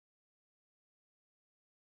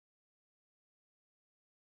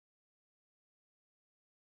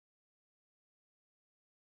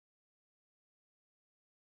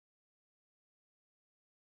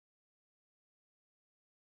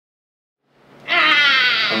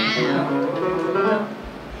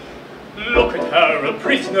Look at her, a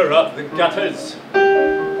prisoner of the gutters,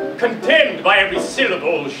 condemned by every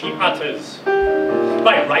syllable she utters.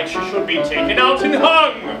 By right she should be taken out and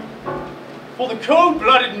hung for the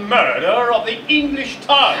cold-blooded murder of the English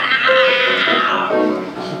tongue.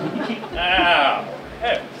 Now,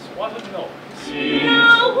 heavens, what a noise.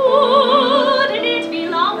 Now wouldn't it be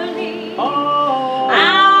lovely?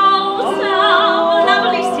 How so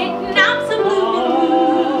lovely sitting absolutely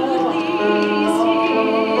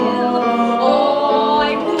still. Oh, I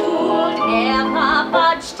would never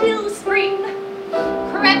budge till spring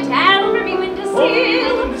crept under me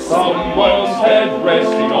windowsill. Someone's head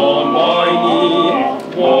resting on my knee,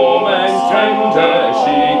 warm and tender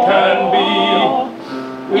she can be,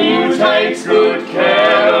 who takes good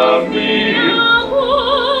care of me. Now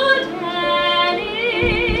wouldn't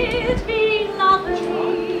it be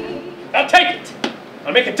lovely? Now take it!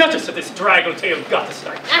 I'll make a duchess of this draggle-tailed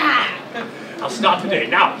guttersnipe. I'll start today.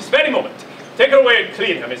 Now, spare a moment. Take her away and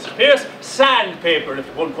clean her, Mrs. Pierce. Sandpaper if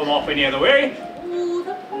it won't come off any other way. Oh,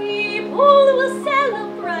 the people will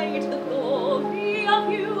celebrate the glory of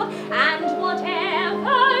you, and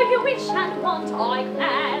whatever you wish and want, I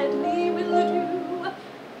gladly will do.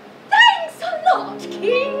 Thanks a lot,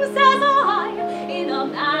 king, says I, in a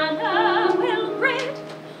manner well bred.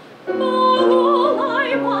 For all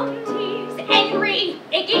I want is Henry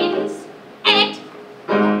Higgins et.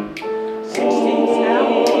 16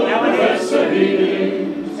 now. Professor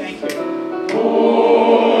Higgins. Thank you.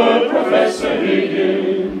 Poor Professor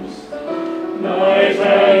Higgins. Night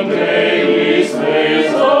and day he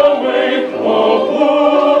stays awake. Oh,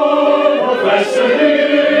 poor Professor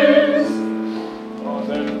Higgins. Are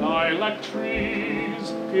there lilac trees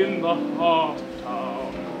in the heart of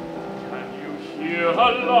town? Can you hear a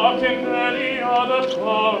lark in any other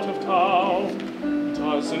part of town?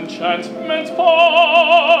 Does enchantment pour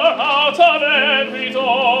out of every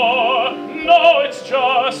door? No, it's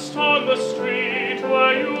just on the street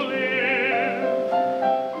where you live.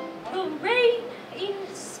 The rain in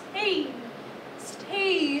Spain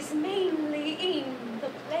stays mainly in the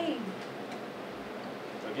plain.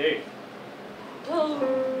 Again. The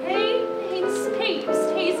rain in Spain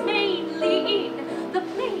stays mainly in the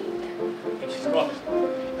plain. I think she's got it.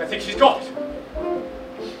 I think she's got it.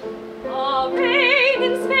 The rain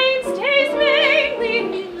in Spain stays mainly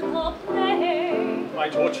in the plain. By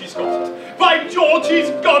George, she's got it. By George, he's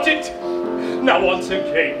got it! Now once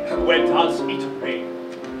again, where does it rain?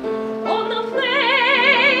 On the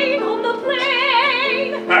plain, on the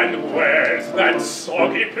plain. And where's that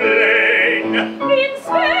soggy plain? In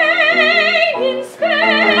Spain, in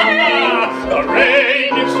Spain. The rain